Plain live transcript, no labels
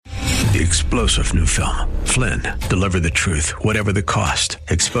the explosive new film, Flynn, Deliver the Truth, Whatever the Cost,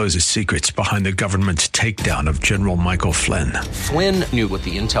 exposes secrets behind the government's takedown of General Michael Flynn. Flynn knew what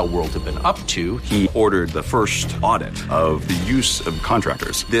the intel world had been up to. He ordered the first audit of the use of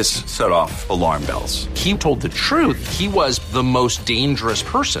contractors. This set off alarm bells. He told the truth. He was the most dangerous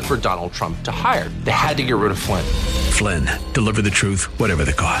person for Donald Trump to hire. They had to get rid of Flynn. Flynn, Deliver the Truth, Whatever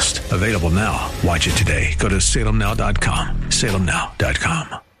the Cost. Available now. Watch it today. Go to salemnow.com.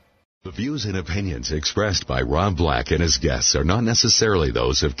 salemnow.com. The views and opinions expressed by Rob Black and his guests are not necessarily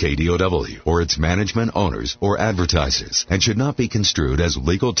those of KDOW or its management, owners, or advertisers, and should not be construed as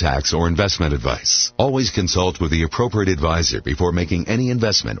legal, tax, or investment advice. Always consult with the appropriate advisor before making any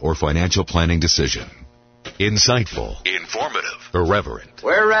investment or financial planning decision. Insightful, informative, irreverent.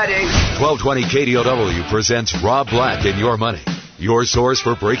 We're ready. 1220 KDOW presents Rob Black and Your Money. Your source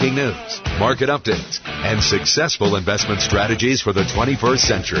for breaking news, market updates, and successful investment strategies for the 21st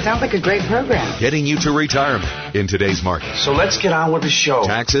century. Sounds like a great program. Getting you to retirement in today's market. So let's get on with the show.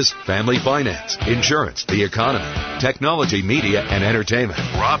 Taxes, family finance, insurance, the economy, technology, media, and entertainment.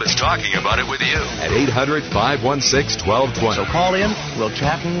 Rob is talking about it with you at 800-516-1220. So call in, we'll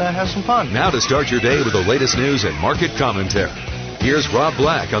chat and have some fun. Now to start your day with the latest news and market commentary. Here's Rob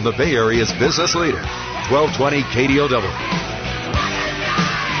Black on the Bay Area's business leader, 1220 KDOW.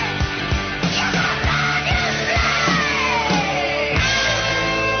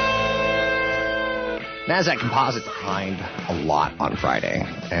 NASDAQ Composite declined a lot on Friday,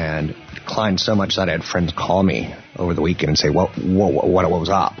 and declined so much that I had friends call me over the weekend and say, what was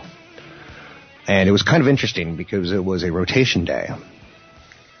up? And it was kind of interesting because it was a rotation day. And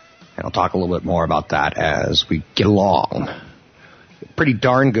I'll talk a little bit more about that as we get along. Pretty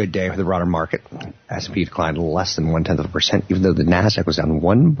darn good day for the broader market. S&P declined less than 0.1%, even though the NASDAQ was down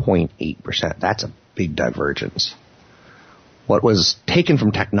 1.8%. That's a big divergence. What was taken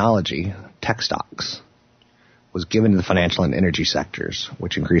from technology, tech stocks, was given to the financial and energy sectors,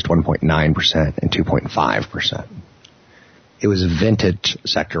 which increased 1.9% and 2.5%. It was a vintage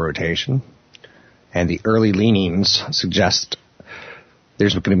sector rotation, and the early leanings suggest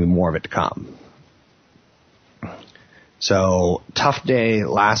there's going to be more of it to come. So, tough day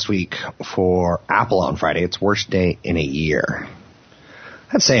last week for Apple on Friday. Its worst day in a year.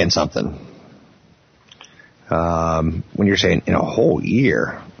 That's saying something. When you're saying in a whole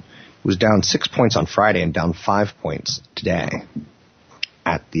year, it was down 6 points on Friday and down 5 points today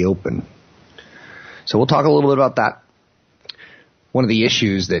at the open. So we'll talk a little bit about that. One of the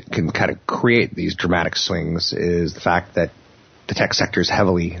issues that can kind of create these dramatic swings is the fact that the tech sector is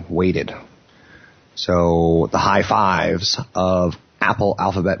heavily weighted. So the high fives of Apple,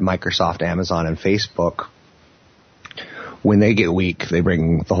 Alphabet, Microsoft, Amazon, and Facebook, when they get weak, they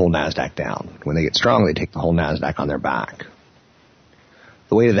bring the whole NASDAQ down. When they get strong, they take the whole NASDAQ on their back.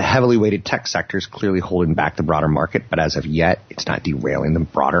 The weight of the heavily weighted tech sector is clearly holding back the broader market, but as of yet, it's not derailing the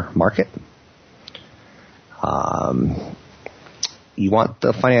broader market. You want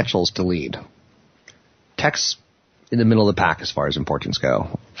the financials to lead. Tech's in the middle of the pack as far as importance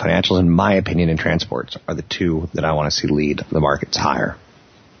go. Financials, in my opinion, and transports are the two that I want to see lead the markets higher.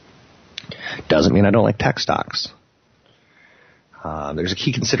 Doesn't mean I don't like tech stocks. There's a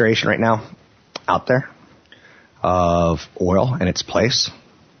key consideration right now out there of oil and its place.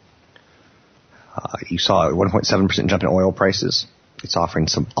 You saw a 1.7% jump in oil prices. It's offering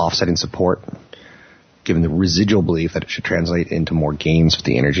some offsetting support, given the residual belief that it should translate into more gains for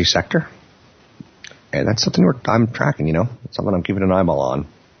the energy sector. And that's something I'm tracking, It's something I'm keeping an eyeball on.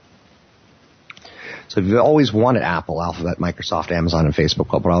 So if you've always wanted Apple, Alphabet, Microsoft, Amazon, and Facebook,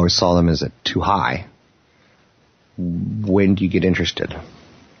 but I always saw them as too high, when do you get interested?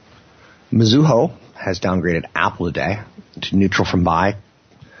 Mizuho has downgraded Apple today to neutral from buy.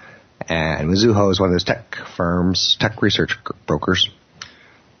 And Mizuho is one of those tech firms, tech research brokers,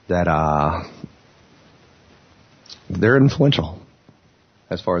 that they're influential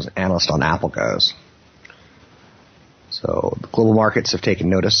as far as analyst on Apple goes. So the global markets have taken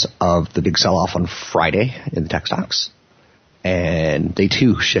notice of the big sell-off on Friday in the tech stocks. And they,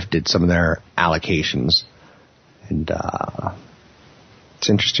 too, shifted some of their allocations. And it's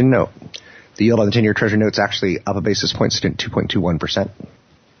interesting to note. The yield on the 10-year Treasury note's actually up a basis point, sitting at 2.21%.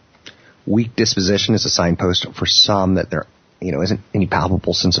 Weak disposition is a signpost for some that there, isn't any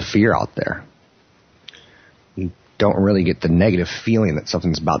palpable sense of fear out there. You don't really get the negative feeling that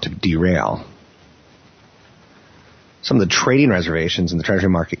something's about to derail. Some of the trading reservations in the Treasury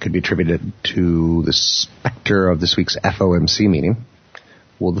market could be attributed to the specter of this week's FOMC meeting.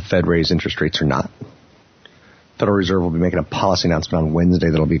 Will the Fed raise interest rates or not? Federal Reserve will be making a policy announcement on Wednesday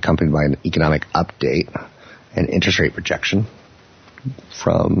that will be accompanied by an economic update and interest rate projection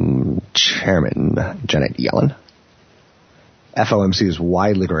from Chairman Janet Yellen. FOMC has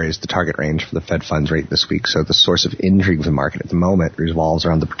widely raised the target range for the Fed funds rate this week, so the source of intrigue of the market at the moment revolves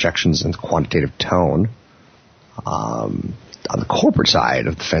around the projections and the quantitative tone. On the corporate side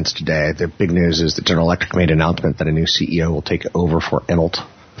of the fence today, the big news is that General Electric made an announcement that a new CEO will take over for Immelt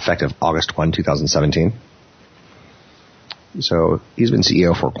effective August 1, 2017. So he's been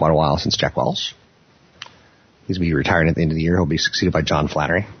CEO for quite a while, since Jack Welch. He's going to be retiring at the end of the year. He'll be succeeded by John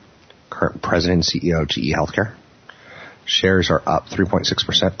Flannery, current president and CEO of GE Healthcare. Shares are up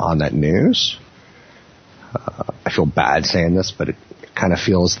 3.6% on that news. I feel bad saying this, but it kind of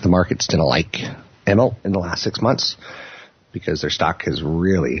feels the markets didn't like Immelt in the last 6 months because their stock has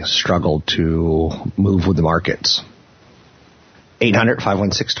really struggled to move with the markets.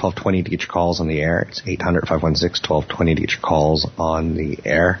 800-516-1220 to get your calls on the air. It's 800-516-1220 to get your calls on the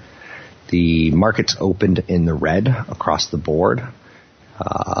air. The markets opened in the red across the board.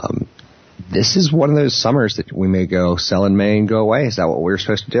 This is one of those summers that we may go sell in May and go away. Is that what we were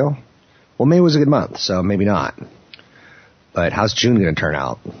supposed to do? Well, May was a good month, so maybe not. But how's June going to turn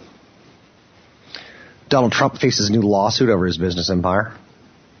out? Donald Trump faces a new lawsuit over his business empire.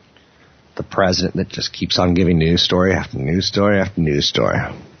 The president that just keeps on giving news story after news story after news story.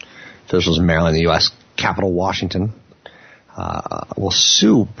 Officials in Maryland, the U.S. Capitol, Washington, will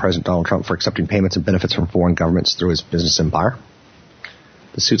sue President Donald Trump for accepting payments and benefits from foreign governments through his business empire.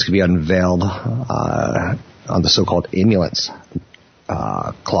 The suits could be unveiled on the so-called emoluments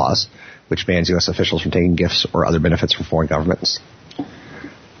clause, which bans U.S. officials from taking gifts or other benefits from foreign governments.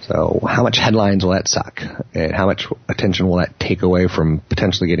 So how much headlines will that suck? And how much attention will that take away from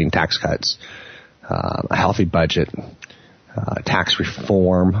potentially getting tax cuts, a healthy budget, tax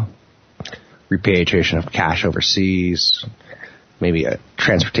reform, repatriation of cash overseas, maybe a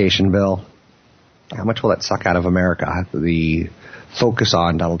transportation bill? How much will that suck out of America? The focus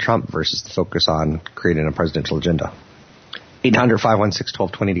on Donald Trump versus the focus on creating a presidential agenda.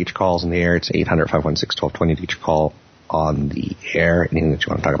 800-516-1220 to get your calls on the air. It's 800-516-1220 to get your call on the air. Anything that you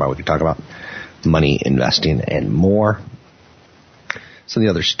want to talk about, we can talk about money, investing, and more. Some of the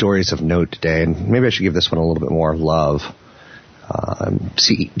other stories of note today, and maybe I should give this one a little bit more love.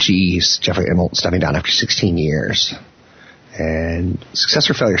 GE's Jeffrey Immelt stepping down after 16 years. And success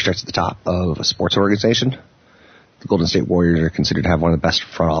or failure starts at the top of a sports organization. The Golden State Warriors are considered to have one of the best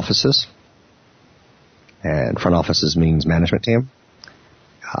front offices. And front offices means management team.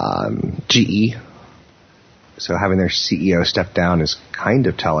 GE. So having their CEO step down is kind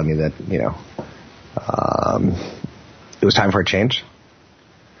of telling you that, it was time for a change.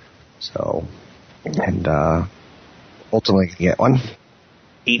 So, and ultimately you can get one.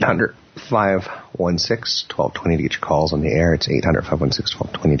 800-516-1220 to get your calls on the air. It's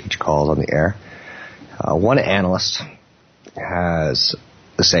 800-516-1220 to get your calls on the air. One analyst has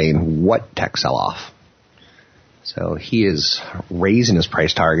the saying, what tech sell-off? So he is raising his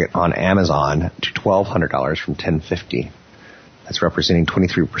price target on Amazon to $1,200 from $1,050. That's representing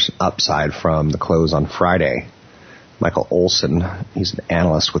 23% upside from the close on Friday. Michael Olson, he's an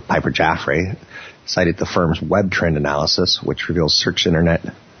analyst with Piper Jaffray, cited the firm's web trend analysis, which reveals search internet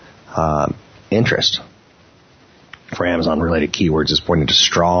interest for Amazon-related keywords is pointing to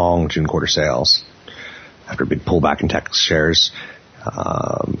strong June quarter sales. After a big pullback in tech shares,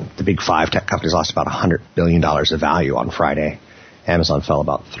 the big five tech companies lost about $100 billion of value on Friday. Amazon fell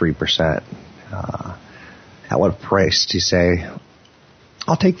about 3%. At what price do you say,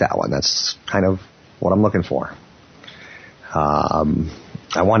 I'll take that one? That's kind of what I'm looking for.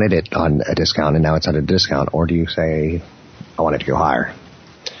 I wanted it on a discount, and now it's at a discount. Or do you say, I want it to go higher?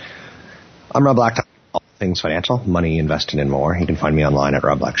 I'm Rob Black. All things financial, money, investing, and more. You can find me online at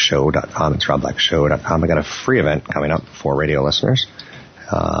robblackshow.com. It's robblackshow.com. I got a free event coming up for radio listeners.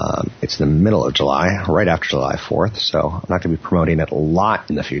 It's in the middle of July, right after July 4th, so I'm not going to be promoting it a lot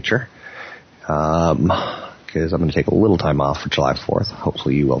in the future because I'm going to take a little time off for July 4th.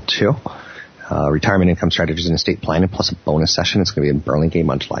 Hopefully you will too. Retirement income strategies and estate planning plus a bonus session. It's going to be in Burlingame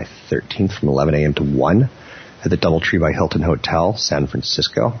on July 13th from 11 a.m. to 1 at the DoubleTree by Hilton Hotel, San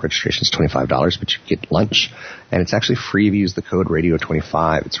Francisco. Registration is $25, but you get lunch. And it's actually free if you use the code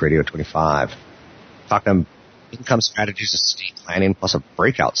Radio25. It's Radio25. Talking income strategies, estate planning, plus a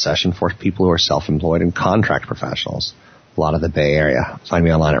breakout session for people who are self-employed and contract professionals. A lot of the Bay Area. Find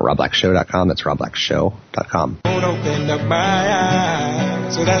me online at robblackshow.com. That's robblackshow.com. Don't open up my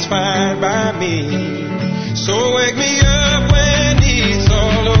eyes, so that's fine by me. So wake me up when it's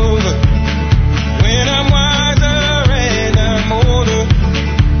all over, when I'm wiser and I'm older.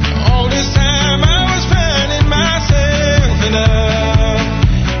 All this time I was finding myself and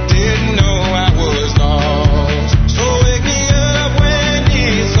I didn't know I was lost. So wake me up when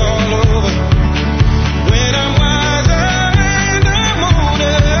it's all over.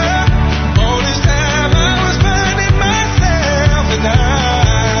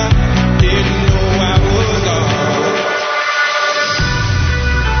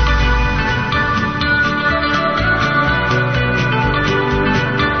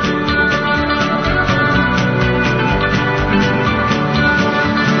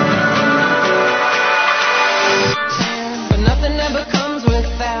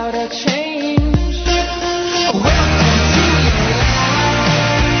 without a change. Welcome to your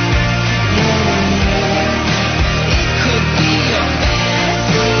life. Yeah. It could be a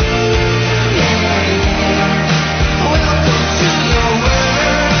fantasy. Yeah. Welcome to your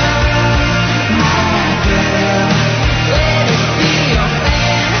world, my girl. Let it be a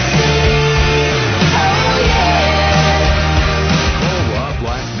fantasy. Oh yeah. Call Rob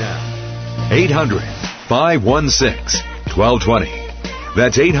Black now. 800-516-1220.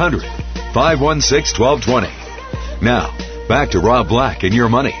 That's 800-516-1220. Now, back to Rob Black and Your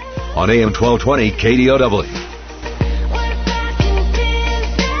Money on AM 1220 KDOW.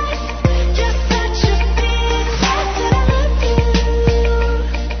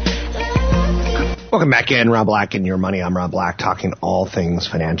 Welcome back in, Rob Black and Your Money. I'm Rob Black, talking all things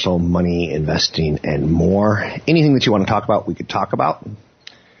financial, money, investing, and more. Anything that you want to talk about, we could talk about.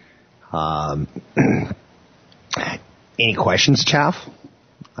 Any questions, Chaff?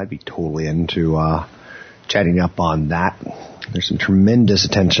 I'd be totally into chatting up on that. There's some tremendous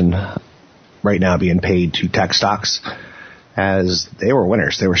attention right now being paid to tech stocks as they were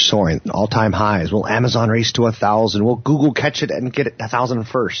winners. They were soaring, all-time highs. Will Amazon race to 1,000? Will Google catch it and get it 1,000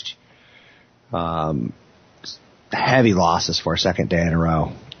 first? Heavy losses for a second day in a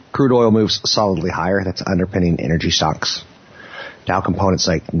row. Crude oil moves solidly higher. That's underpinning energy stocks. Dow components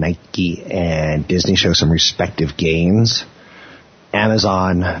like Nike and Disney show some respective gains.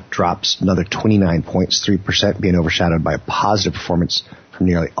 Amazon drops another 29 points, 3%, being overshadowed by a positive performance from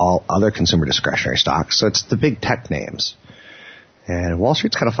nearly all other consumer discretionary stocks. So it's the big tech names. And Wall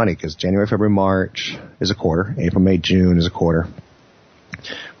Street's kind of funny because January, February, March is a quarter. April, May, June is a quarter.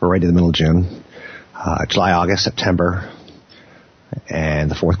 We're right in the middle of June. July, August, September, and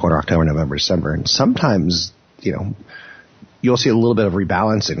the fourth quarter, October, November, December. And sometimes, you'll see a little bit of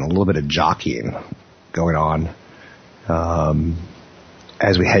rebalancing, a little bit of jockeying going on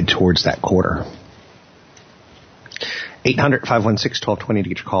as we head towards that quarter. 800-516-1220 to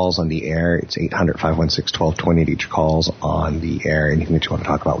get your calls on the air. It's 800-516-1220 to get your calls on the air. Anything that you want to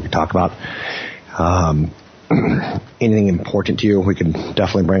talk about, we can talk about. Anything important to you, we can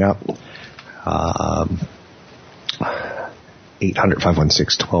definitely bring up.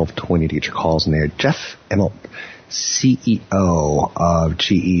 800-516-1220 to get your calls in there. Jeff Immelt, CEO of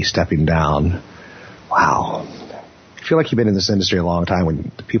GE, stepping down. Wow. I feel like you've been in this industry a long time.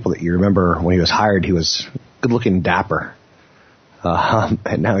 When the people that you remember when he was hired, he was good-looking, dapper.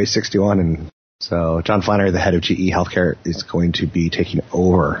 And now he's 61. And so John Flannery, the head of GE Healthcare, is going to be taking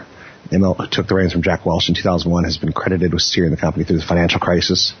over. Immelt, who took the reins from Jack Welch in 2001, has been credited with steering the company through the financial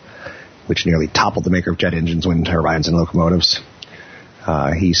crisis, which nearly toppled the maker of jet engines, wind turbines, and locomotives.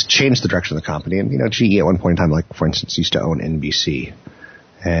 He's changed the direction of the company. And, GE at one point in time, like, for instance, used to own NBC.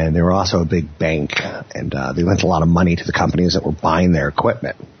 And they were also a big bank. And they lent a lot of money to the companies that were buying their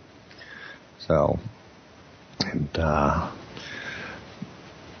equipment. So, and to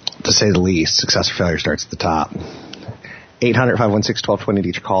say the least, success or failure starts at the top. 800-516-1220 to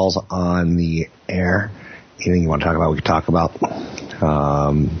get your calls on the air. Anything you want to talk about, we can talk about.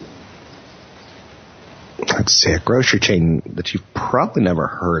 Let's see, a grocery chain that you've probably never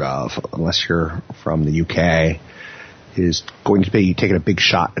heard of, unless you're from the UK, is going to be taking a big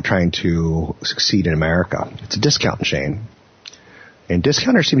shot at trying to succeed in America. It's a discount chain. And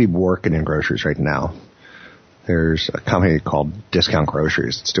discounters seem to be working in groceries right now. There's a company called Discount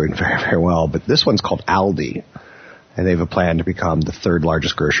Groceries that's doing very, very well, but this one's called Aldi. And they have a plan to become the third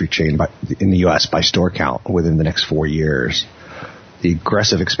largest grocery chain in the U.S. by store count within the next 4 years. The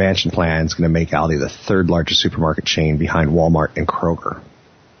aggressive expansion plan is going to make Aldi the third largest supermarket chain behind Walmart and Kroger.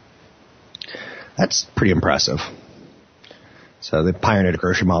 That's pretty impressive. So they pioneered a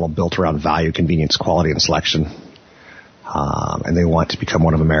grocery model built around value, convenience, quality, and selection. And they want to become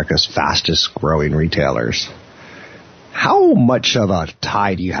one of America's fastest growing retailers. How much of a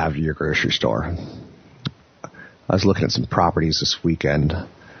tie do you have to your grocery store? I was looking at some properties this weekend,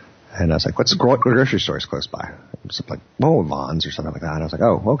 and I was like, what's the grocery store is close by? Something like, Vons or something like that. And I was like,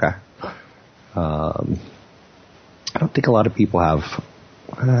 oh, okay. I don't think a lot of people have,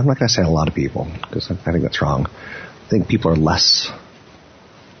 I'm not going to say a lot of people, because I think that's wrong. I think people are less,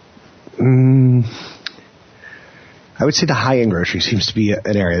 I would say the high-end grocery seems to be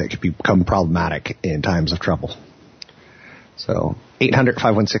an area that could become problematic in times of trouble. So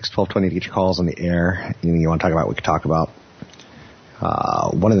 800-516-1220 to get your calls on the air. Anything you want to talk about, we can talk about.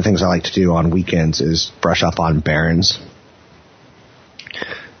 One of the things I like to do on weekends is brush up on Barron's.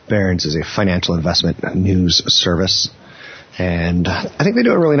 Barron's is a financial investment news service, and I think they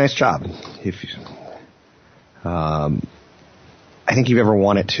do a really nice job. I think if you've ever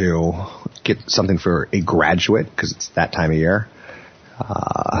wanted to get something for a graduate, because it's that time of year,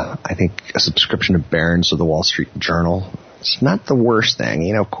 I think a subscription to Barron's or the Wall Street Journal, it's not the worst thing.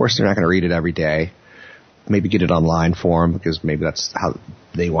 You know, of course, they're not going to read it every day. Maybe get it online for them because maybe that's how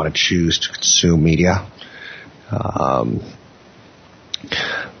they want to choose to consume media.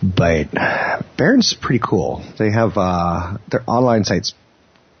 But Barron's is pretty cool. They have their online sites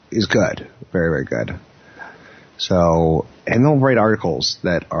is good, very, very good. So, and they'll write articles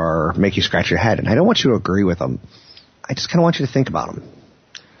that are make you scratch your head. And I don't want you to agree with them. I just kind of want you to think about them.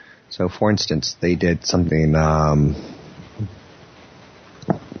 So, for instance, they did something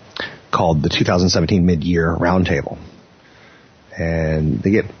called the 2017 Mid-Year Roundtable. And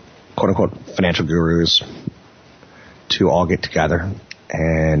they get, quote-unquote, financial gurus to all get together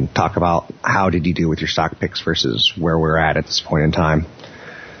and talk about how did you do with your stock picks versus where we're at this point in time.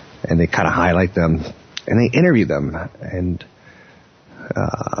 And they kind of highlight them, and they interview them. And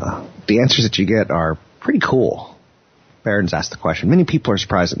the answers that you get are pretty cool. Barron's asked the question, many people are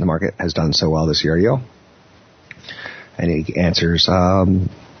surprised that the market has done so well this year, yo. And he answers,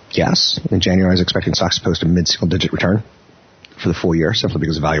 yes. In January, I was expecting stocks to post a mid-single-digit return for the full year, simply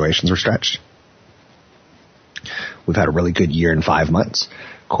because valuations were stretched. We've had a really good year in 5 months.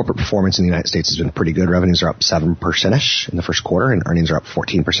 Corporate performance in the United States has been pretty good. Revenues are up 7%-ish in the first quarter, and earnings are up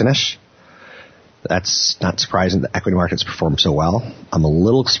 14%-ish. That's not surprising that equity markets perform so well. I'm a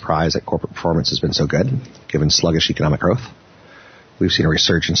little surprised that corporate performance has been so good, given sluggish economic growth. We've seen a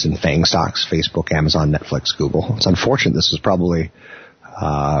resurgence in FANG stocks, Facebook, Amazon, Netflix, Google. It's unfortunate this was probably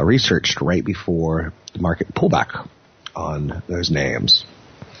researched right before the market pullback on those names.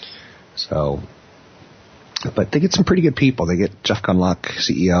 So, but they get some pretty good people. They get Jeff Gundlach,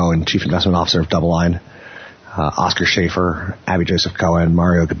 CEO and Chief Investment Officer of DoubleLine, Oscar Schaefer, Abby Joseph Cohen,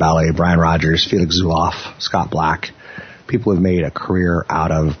 Mario Gabelli, Brian Rogers, Felix Zulauf, Scott Black. People have made a career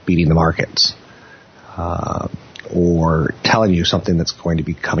out of beating the markets or telling you something that's going to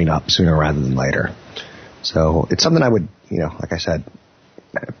be coming up sooner rather than later. So it's something I would, like I said,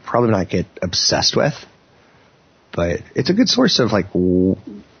 probably not get obsessed with, but it's a good source of like,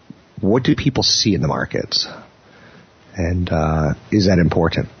 what do people see in the markets? And is that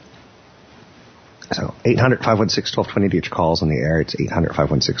important? So 800-516-1220 to each calls on the air. It's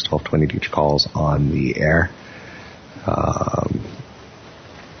 800-516-1220 to each calls on the air.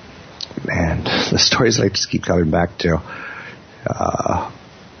 Man, the stories that I just keep coming back to are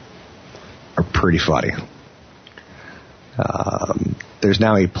pretty funny. There's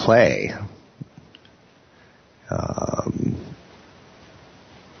now a play,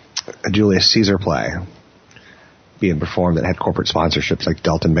 a Julius Caesar play being performed that had corporate sponsorships like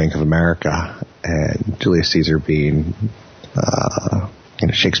Delta and Bank of America, and Julius Caesar being,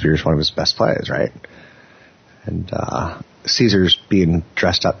 Shakespeare's one of his best plays, right? And Caesar's being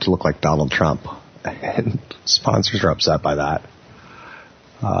dressed up to look like Donald Trump, and sponsors are upset by that.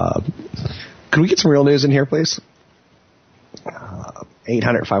 Could we get some real news in here, please?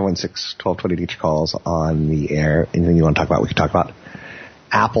 800-516-1220 each calls on the air. Anything you want to talk about, we can talk about.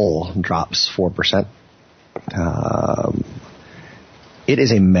 Apple drops 4%. It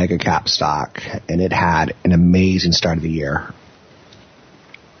is a mega cap stock, and it had an amazing start of the year.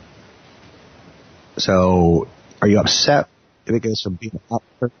 So, are you upset if it goes from being up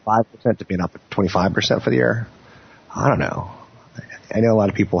 35% to being up 25% for the year? I don't know. I know a lot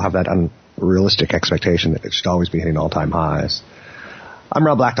of people have that unrealistic expectation that it should always be hitting all-time highs. I'm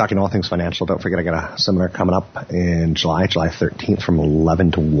Rob Black, talking all things financial. Don't forget, I got a seminar coming up in July 13th from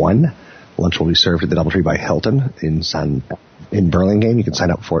 11 to 1. Lunch will be served at the DoubleTree by Hilton in Burlingame. You can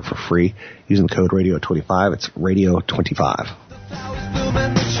sign up for it for free using the code Radio25. It's Radio25.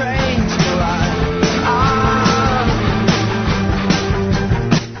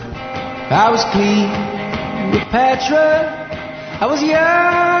 I was clean with Petra. I was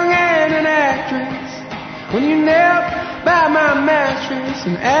young and an actress when you knelt by my mattress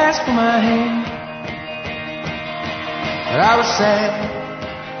and asked for my hand. But I was sad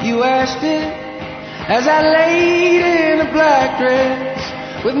you asked it as I laid in a black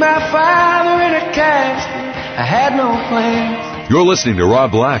dress with my father in a casket. I had no plans. You're listening to Rob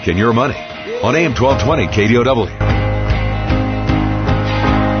Black and Your Money on AM 1220 KDOW.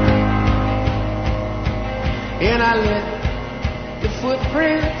 And I let the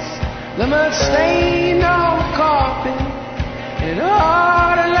footprints, the mud stained on the carpet, and it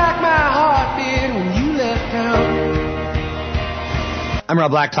harder like my heart did when you left town. I'm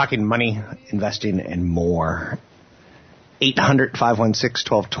Rob Black, talking money, investing, and more.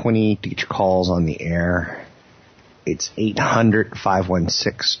 800-516-1220 to get your calls on the air. It's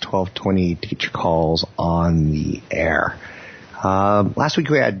 800-516-1220 to get your calls on the air. Last week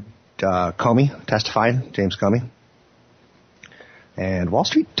we had Comey testifying, James Comey. And Wall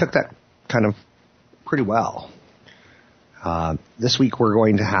Street took that kind of pretty well. This week we're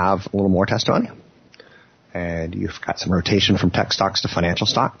going to have a little more testimony. And you've got some rotation from tech stocks to financial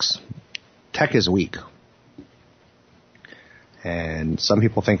stocks. Tech is weak. And some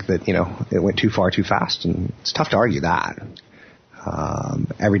people think that, it went too far too fast, and it's tough to argue that.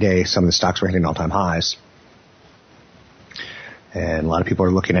 Every day some of the stocks were hitting all-time highs. And a lot of people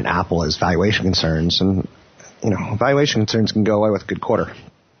are looking at Apple as valuation concerns, and, valuation concerns can go away with a good quarter.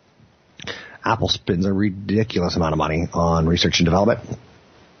 Apple spends a ridiculous amount of money on research and development.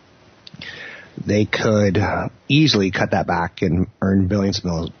 They could easily cut that back and earn billions of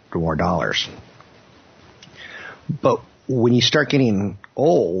millions more dollars. But when you start getting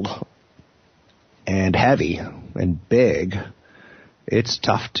old and heavy and big, it's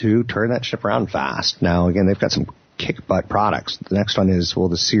tough to turn that ship around fast. Now, again, they've got some kick-butt products. The next one is, will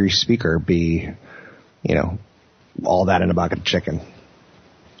the Siri speaker be, all that in a bucket of chicken?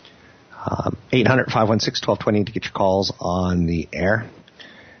 800-516-1220 to get your calls on the air.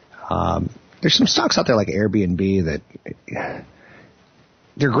 There's some stocks out there like Airbnb that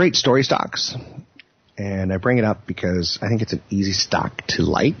they're great story stocks. And I bring it up because I think it's an easy stock to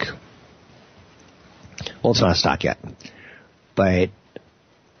like. Well, it's not a stock yet. But,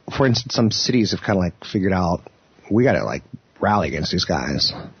 for instance, some cities have kind of figured out, we got to rally against these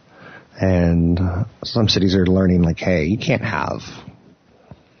guys. And some cities are learning hey, you can't have,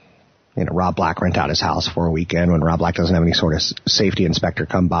 Rob Black rent out his house for a weekend when Rob Black doesn't have any sort of safety inspector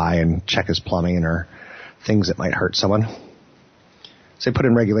come by and check his plumbing or things that might hurt someone. So they put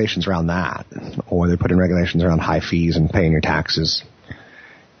in regulations around that, or they put in regulations around high fees and paying your taxes.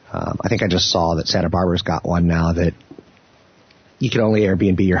 I think I just saw that Santa Barbara's got one now that you can only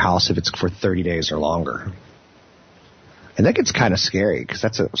Airbnb your house if it's for 30 days or longer. And that gets kind of scary because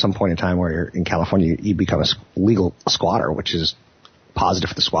that's at some point in time where you're in California, you become a legal squatter, which is positive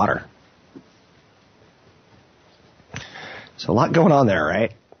for the squatter. So a lot going on there,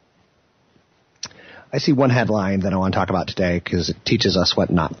 right? I see one headline that I want to talk about today because it teaches us what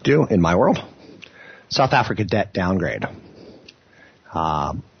not to do in my world. South Africa debt downgrade.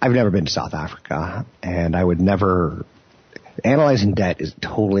 I've never been to South Africa, and I would never... Analyzing debt is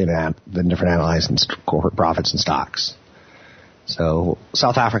totally the different analyzing corporate profits and stocks. So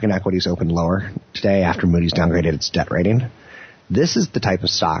South African equities opened lower today after Moody's downgraded its debt rating. This is the type of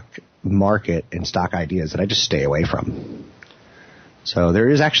stock market and stock ideas that I just stay away from. So there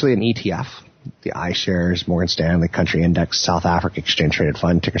is actually an ETF, the iShares Morgan Stanley Country Index South Africa Exchange Traded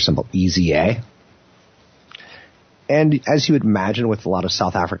Fund, ticker symbol EZA. And as you would imagine with a lot of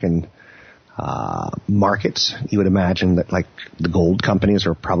South African markets, you would imagine that the gold companies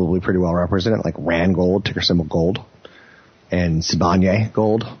are probably pretty well represented, like Rand Gold, ticker symbol gold, and Sibanye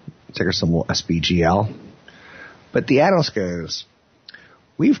Gold, ticker symbol SBGL. But the analyst goes,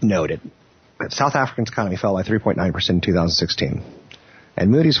 we've noted that South Africa's economy fell by 3.9% in 2016,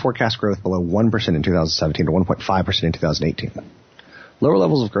 and Moody's forecast growth below 1% in 2017 to 1.5% in 2018. Lower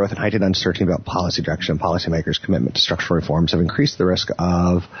levels of growth and heightened uncertainty about policy direction and policymakers' commitment to structural reforms have increased the risk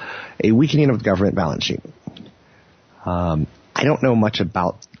of a weakening of the government balance sheet. I don't know much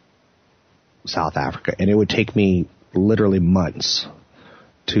about South Africa, and it would take me literally months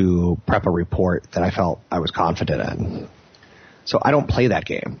to prep a report that I felt I was confident in. So I don't play that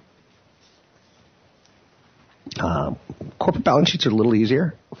game. Corporate balance sheets are a little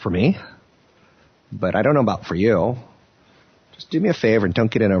easier for me, but I don't know about for you. Just do me a favor and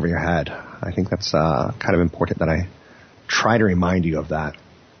don't get in over your head. I think that's kind of important that I try to remind you of that.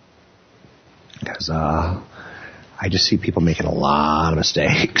 Because I just see people making a lot of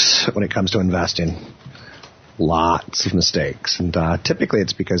mistakes when it comes to investing. Lots of mistakes. And typically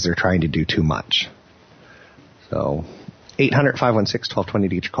it's because they're trying to do too much. So 800-516-1220 to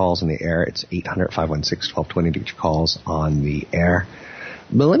get your calls on the air. It's 800-516-1220 to get your calls on the air.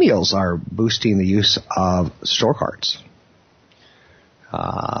 Millennials are boosting the use of store cards.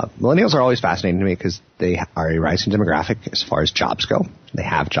 Millennials are always fascinating to me because they are a rising demographic as far as jobs go. They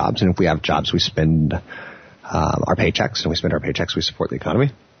have jobs, and if we have jobs, we spend our paychecks, and we spend our paychecks, we support the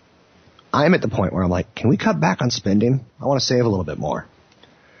economy. I'm at the point where I'm like, can we cut back on spending? I want to save a little bit more.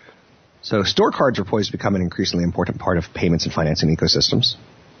 So store cards are poised to become an increasingly important part of payments and financing ecosystems.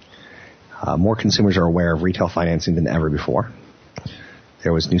 More consumers are aware of retail financing than ever before.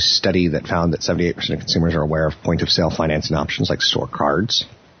 There was a new study that found that 78% of consumers are aware of point-of-sale financing options like store cards.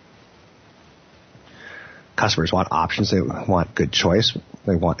 Customers want options. They want good choice.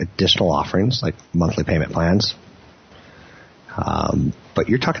 They want additional offerings like monthly payment plans. But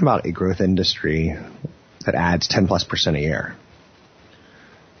you're talking about a growth industry that adds 10+% a year.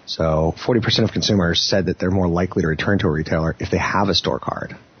 So 40% of consumers said that they're more likely to return to a retailer if they have a store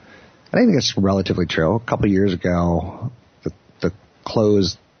card. And I think it's relatively true. A couple of years ago, the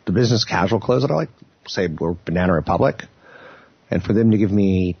business casual clothes that I like, say, were Banana Republic. And for them to give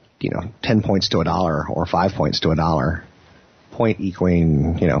me, 10 points to $1 or 5 points to $1, point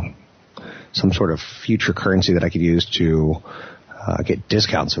equaling, some sort of future currency that I could use to get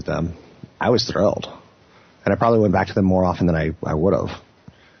discounts with them, I was thrilled. And I probably went back to them more often than I would have.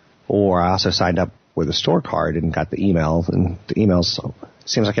 Or I also signed up with a store card and got the emails. And the emails, it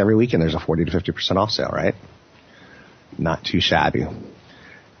seems like every weekend there's a 40 to 50% off sale, right? Not too shabby.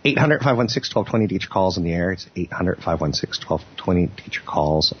 800-516-1220 to get your calls in the air. It's 800-516-1220 to get your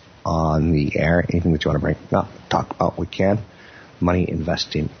calls on the air. Anything that you want to bring up, talk about, we can. Money,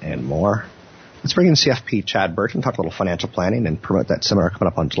 investing, and more. Let's bring in CFP Chad Burton, talk a little financial planning, and promote that seminar coming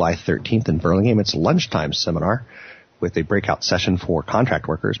up on July 13th in Burlingame. It's a lunchtime seminar with a breakout session for contract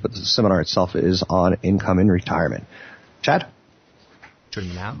workers, but the seminar itself is on income in retirement. Chad?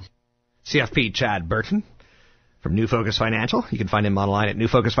 Joining me now, CFP Chad Burton from New Focus Financial. You can find him online at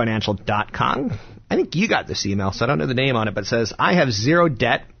newfocusfinancial.com. I think you got this email, so I don't know the name on it, but it says, I have zero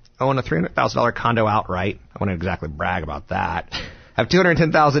debt, own a $300,000 condo outright. I wouldn't exactly brag about that. I have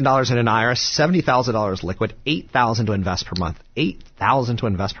 $210,000 in an IRA, $70,000 liquid, $8,000 to invest per month. $8,000 to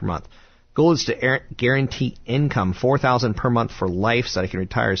invest per month. Goal is to guarantee income, $4,000 per month for life, so that I can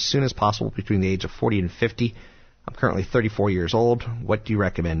retire as soon as possible between the age of 40 and 50. I'm currently 34 years old. What do you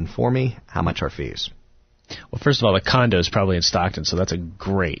recommend for me? How much are fees? Well, first of all, the condo is probably in Stockton, so that's a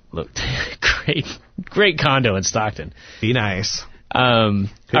great condo in Stockton. Be nice. All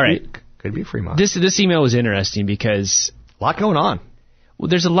right. Could be a free month. This email was interesting because a lot going on. Well,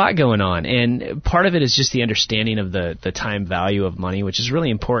 there's a lot going on, and part of it is just the understanding of the time value of money, which is really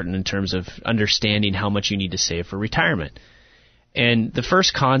important in terms of understanding how much you need to save for retirement. And the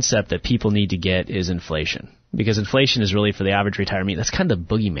first concept that people need to get is inflation. Because inflation is really, for the average retiree, that's kind of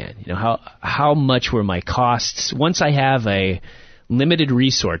the boogeyman. How much were my costs? Once I have a limited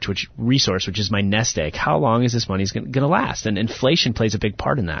resource, which is my nest egg, how long is this money going to last? And inflation plays a big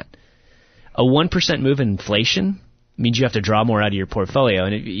part in that. A 1% move in inflation means you have to draw more out of your portfolio.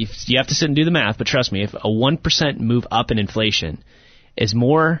 And if you have to sit and do the math, but trust me, if a 1% move up in inflation is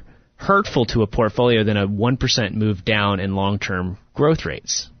more hurtful to a portfolio than a 1% move down in long-term growth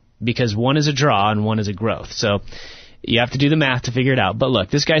rates. Because one is a draw and one is a growth. So you have to do the math to figure it out. But look,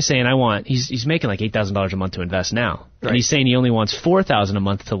 this guy's saying he's making like $8,000 a month to invest now. Right. And he's saying he only wants $4,000 a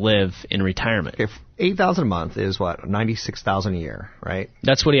month to live in retirement. If $8,000 a month is what, $96,000 a year, right?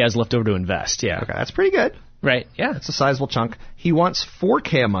 That's what he has left over to invest, yeah. Okay, that's pretty good. Right, yeah. It's a sizable chunk. He wants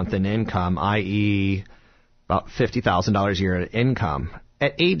 $4K a month in income, i.e. about $50,000 a year in income.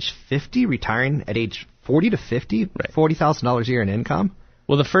 At age 50, retiring at age 40 to 50, right. $40,000 a year in income?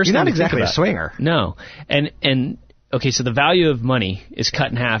 Well, the first You're not exactly a swinger. No. And okay, so the value of money is cut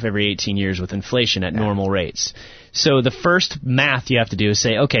in half every 18 years with inflation at normal rates. So the first math you have to do is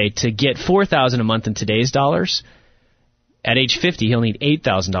say, okay, to get $4,000 a month in today's dollars, at age 50, he'll need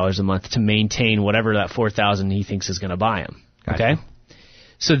 $8,000 a month to maintain whatever that $4,000 he thinks is going to buy him. Gotcha. Okay?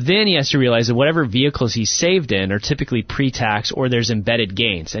 So then he has to realize that whatever vehicles he's saved in are typically pre-tax or there's embedded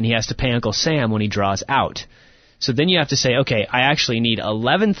gains, and he has to pay Uncle Sam when he draws out. So then you have to say, okay, I actually need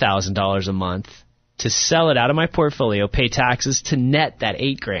 $11,000 a month to sell it out of my portfolio, pay taxes to net that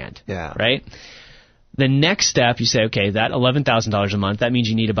 $8,000. Yeah. Right? The next step, you say, okay, that $11,000 a month, that means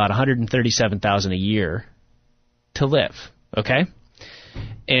you need about $137,000 a year to live. Okay?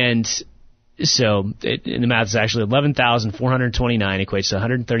 And so the math is actually 11,429 equates to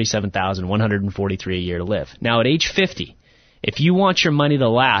 137,143 a year to live. Now at age 50, if you want your money to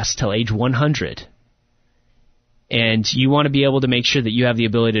last till age 100, and you want to be able to make sure that you have the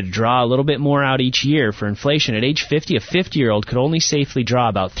ability to draw a little bit more out each year for inflation, at age 50, a 50-year-old could only safely draw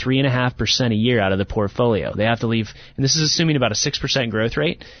about 3.5% a year out of the portfolio. They have to leave, and this is assuming about a 6% growth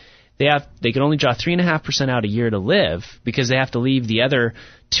rate, they can only draw 3.5% out a year to live because they have to leave the other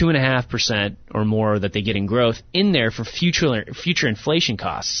 2.5% or more that they get in growth in there for future inflation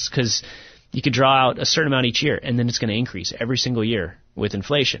costs, because you could draw out a certain amount each year, and then it's going to increase every single year with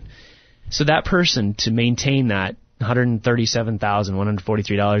inflation. So that person, to maintain that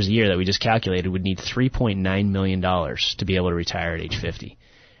 $137,143 a year that we just calculated, would need $3.9 million to be able to retire at age 50.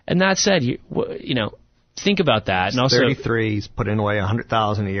 And that said, think about that. He's and also, 33, he's putting away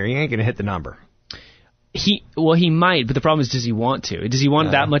 $100,000 a year. He ain't going to hit the number. He might, but the problem is, does he want to? Does he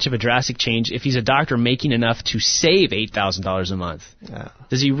want that much of a drastic change? If he's a doctor making enough to save $8,000 a month,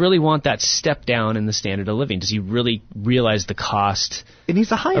 does he really want that step down in the standard of living? Does he really realize the cost? And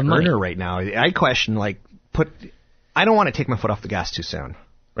he's a high earner right now. I question, I don't want to take my foot off the gas too soon.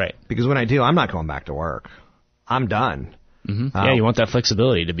 Right. Because when I do, I'm not going back to work. I'm done. Mm-hmm. Yeah, you want that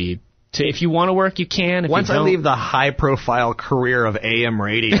flexibility to be... if you want to work, you can. If Once you don't, I leave the high-profile career of AM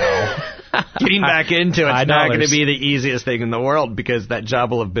radio, getting back into it's not going to be the easiest thing in the world because that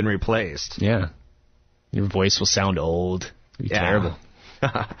job will have been replaced. Yeah. Your voice will sound old. It'll be terrible.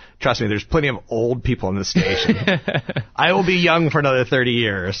 Trust me, there's plenty of old people in this station. I will be young for another 30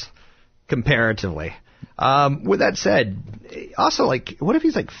 years, comparatively. With that said, also, like, what if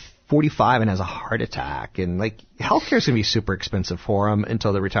he's like 45 and has a heart attack? And, like, healthcare is going to be super expensive for him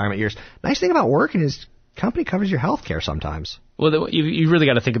until the retirement years. Nice thing about working is company covers your healthcare sometimes. Well, you really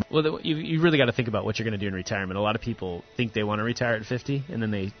got to think about. You really got to think about what you're going to do in retirement. A lot of people think they want to retire at 50, and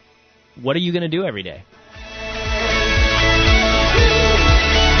then what are you going to do every day?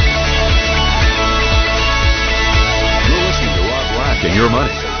 You're listening to Rob Black and Your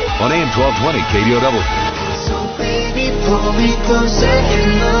Money on AM 1220 KDOW. So baby, pull me closer in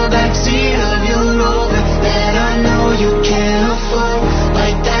the backseat of your Rover that I know you can't afford.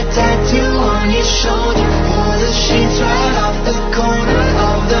 Like that tattoo on your shoulder, pull the sheets right off the corner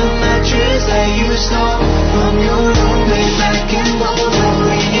of the mattress that you stole from your roommate back in Boulder.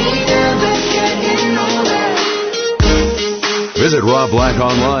 We ain't never getting older. Visit Rob Black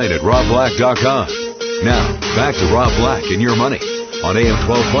online at robblack.com. Now, back to Rob Black and Your Money on AM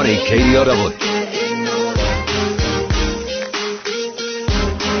 1220 KDOW.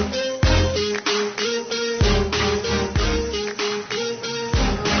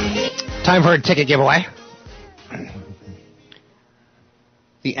 Time for a ticket giveaway.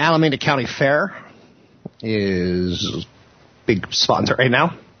 The Alameda County Fair is a big sponsor right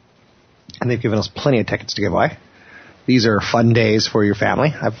now, and they've given us plenty of tickets to give away. These are fun days for your family.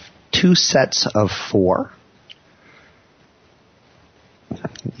 I have 2 sets of 4.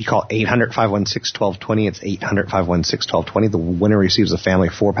 You call 800-516-1220. It's 800-516-1220. The winner receives a family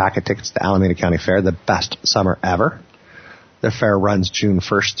 4-pack of tickets to Alameda County Fair, the best summer ever. The fair runs June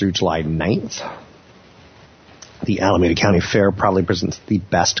 1st through July 9th. The Alameda County Fair probably presents the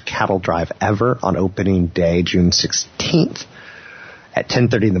best cattle drive ever on opening day, June 16th. At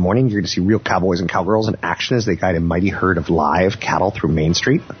 10:30 in the morning, you're going to see real cowboys and cowgirls in action as they guide a mighty herd of live cattle through Main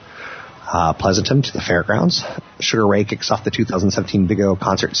Street, Pleasanton to the fairgrounds. Sugar Ray kicks off the 2017 Big O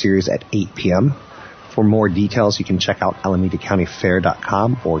concert series at 8 p.m. For more details, you can check out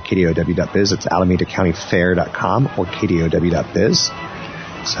AlamidaCountyFair.com or KDOW.biz. It's AlamidaCountyFair.com or KDOW.biz.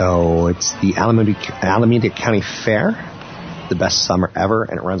 So it's the Alameda County Fair, the best summer ever,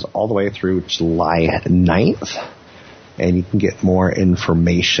 and it runs all the way through July 9th. And you can get more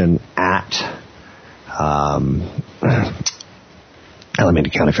information at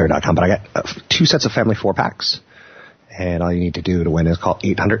AlamidaCountyFair.com. But I got 2 sets of family 4-packs. And all you need to do to win is call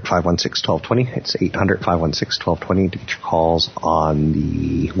 800-516-1220. It's 800-516-1220 to get your calls on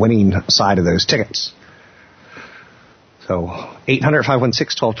the winning side of those tickets. So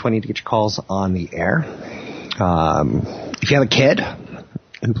 800-516-1220 to get your calls on the air. If you have a kid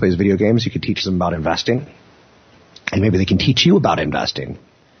who plays video games, you can teach them about investing. And maybe they can teach you about investing.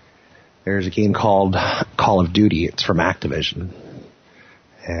 There's a game called Call of Duty. It's from Activision.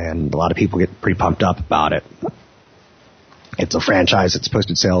 And a lot of people get pretty pumped up about it. It's a franchise that's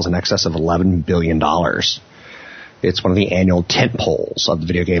posted sales in excess of $11 billion. It's one of the annual tentpoles of the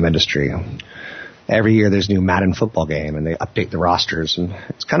video game industry. Every year there's a new Madden football game, and they update the rosters. And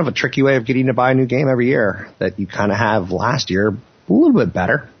it's kind of a tricky way of getting to buy a new game every year that you kind of have last year, a little bit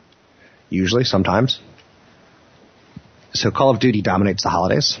better, usually, sometimes. So Call of Duty dominates the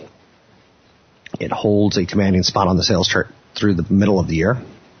holidays. It holds a commanding spot on the sales chart through the middle of the year.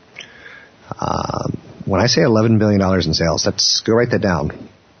 When I say $11 billion in sales, go write that down.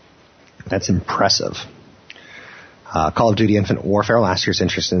 That's impressive. Call of Duty Infinite Warfare, last year's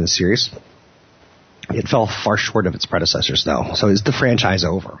interest in the series. It fell far short of its predecessors, though. So is the franchise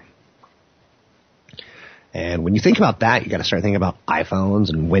over? And when you think about that, you got to start thinking about iPhones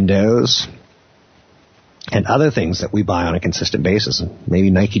and Windows and other things that we buy on a consistent basis, maybe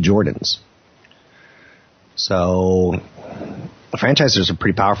Nike Jordans. So the franchises are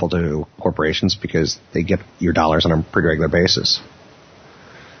pretty powerful to corporations because they get your dollars on a pretty regular basis.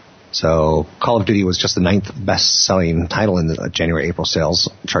 So Call of Duty was just the 9th best-selling title in the January-April sales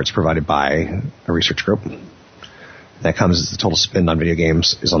charts provided by a research group. That comes as the total spend on video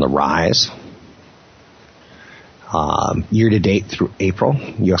games is on the rise. Year-to-date through April,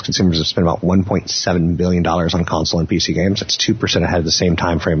 U.S. consumers have spent about $1.7 billion on console and PC games. That's 2% ahead of the same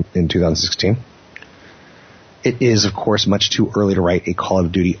time frame in 2016. It is, of course, much too early to write a Call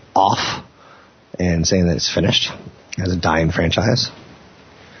of Duty off and saying that it's finished as a dying franchise.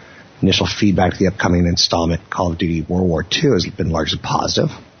 Initial feedback to the upcoming installment, Call of Duty World War II, has been largely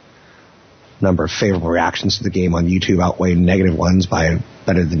positive. Number of favorable reactions to the game on YouTube outweigh negative ones by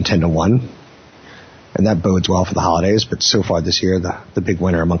better than 10 to 1. And that bodes well for the holidays, but so far this year, the big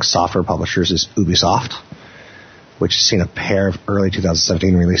winner amongst software publishers is Ubisoft, which has seen a pair of early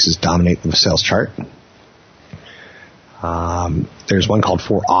 2017 releases dominate the sales chart. There's one called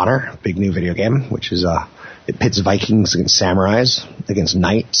For Honor, big new video game, which is it pits Vikings against samurais, against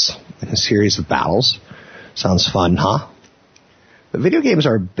knights, in a series of battles. Sounds fun, huh? But video games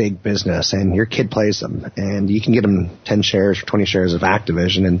are a big business, and your kid plays them, and you can get him 10 shares or 20 shares of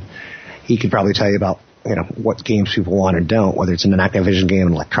Activision, and he could probably tell you about, what games people want or don't, whether it's an Activision game,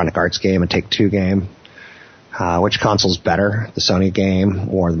 an Electronic Arts game, a Take-Two game, which console's better, the Sony game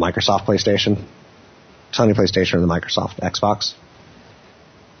or the Microsoft PlayStation, Sony PlayStation or the Microsoft Xbox.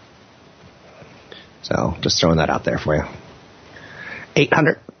 So just throwing that out there for you.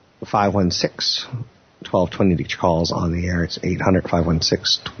 800-516-1220 to each calls on the air. It's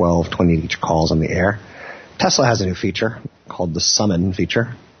 800-516-1220 to each calls on the air. Tesla has a new feature called the Summon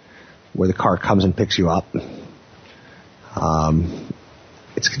feature, where the car comes and picks you up.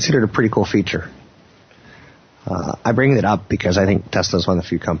 It's considered a pretty cool feature. I bring it up because I think Tesla is one of the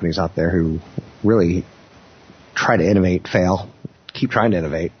few companies out there who really try to innovate, fail, keep trying to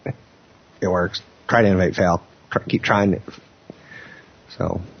innovate. It works. Try to innovate, fail, keep trying it.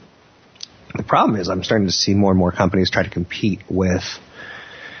 So the problem is I'm starting to see more and more companies try to compete with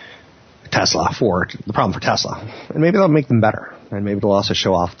Tesla for the problem for Tesla. And maybe they'll make them better. And maybe they'll also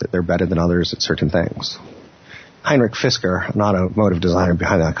show off that they're better than others at certain things. Heinrich Fisker, an automotive designer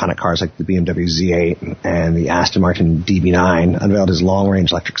behind the iconic cars like the BMW Z8 and the Aston Martin DB9, unveiled his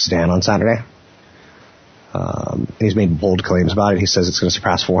long-range electric sedan on Saturday. And he's made bold claims about it. He says it's going to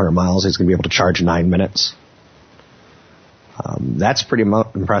surpass 400 miles. He's going to be able to charge in 9 minutes. That's pretty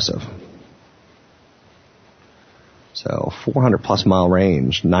impressive. So 400-plus mile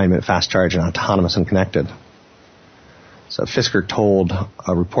range, 9-minute fast charge, and autonomous and connected. So Fisker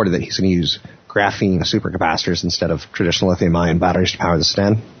reported that he's going to use graphene supercapacitors instead of traditional lithium-ion batteries to power the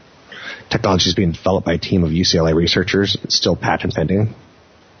sedan. Technology is being developed by a team of UCLA researchers. It's still patent pending.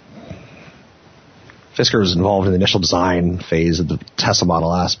 Fisker was involved in the initial design phase of the Tesla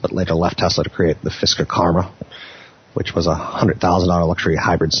Model S, but later left Tesla to create the Fisker Karma, which was a $100,000 luxury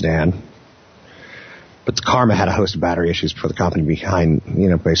hybrid sedan. But the Karma had a host of battery issues before the company behind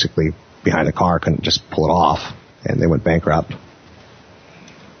the car couldn't just pull it off, and they went bankrupt.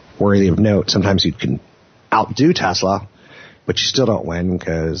 Worthy of note, sometimes you can outdo Tesla, but you still don't win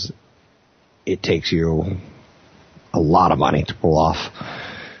because it takes you a lot of money to pull off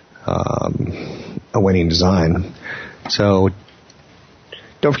a winning design. So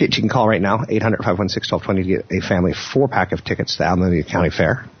don't forget you can call right now, 800-516-1220 to get a family 4-pack of tickets to the Alameda County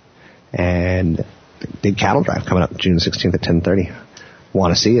Fair. And the big cattle drive coming up June 16th at 10:30.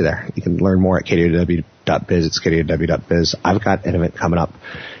 Want to see you there. You can learn more at kdow.biz. It's kdow.biz. I've got an event coming up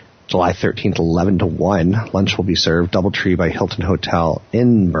July 13th, 11 to 1. Lunch will be served, DoubleTree by Hilton Hotel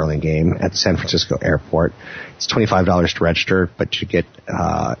in Burlingame at the San Francisco Airport. It's $25 to register, but you get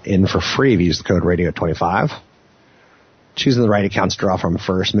in for free if you use the code radio25. Choosing the right accounts to draw from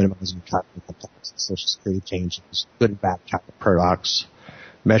first, minimizing capital tax, Social Security changes, good and bad capital products,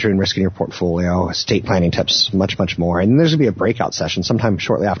 measuring risk in your portfolio, estate planning tips, much, much more. And there's going to be a breakout session sometime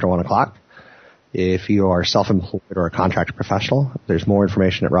shortly after 1 o'clock. If you are self-employed or a contractor professional, there's more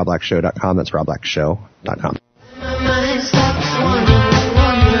information at robblackshow.com. That's robblackshow.com.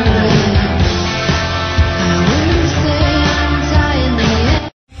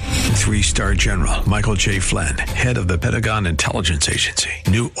 3-star General Michael J. Flynn, head of the Pentagon Intelligence Agency,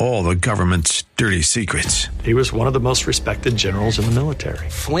 knew all the government's dirty secrets. He was one of the most respected generals in the military.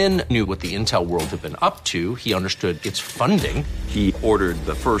 Flynn knew what the intel world had been up to. He understood its funding. He ordered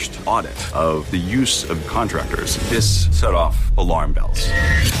the first audit of the use of contractors. This set off alarm bells.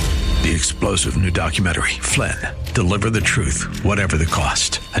 The explosive new documentary, Flynn, Deliver the Truth, Whatever the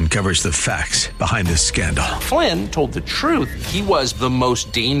Cost, uncovers the facts behind this scandal. Flynn told the truth. He was the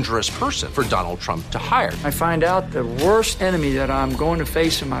most dangerous person for Donald Trump to hire. I find out the worst enemy that I'm going to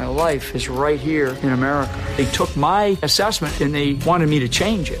face in my life is right here in America. They took my assessment and they wanted me to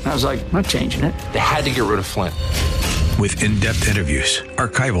change it. And I was like, I'm not changing it. They had to get rid of Flynn. With in-depth interviews,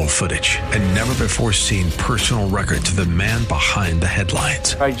 archival footage, and never-before-seen personal records of the man behind the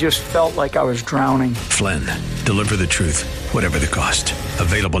headlines. I just felt like I was drowning. Flynn, Deliver the Truth, Whatever the Cost.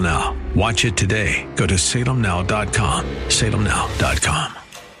 Available now. Watch it today. Go to salemnow.com. salemnow.com.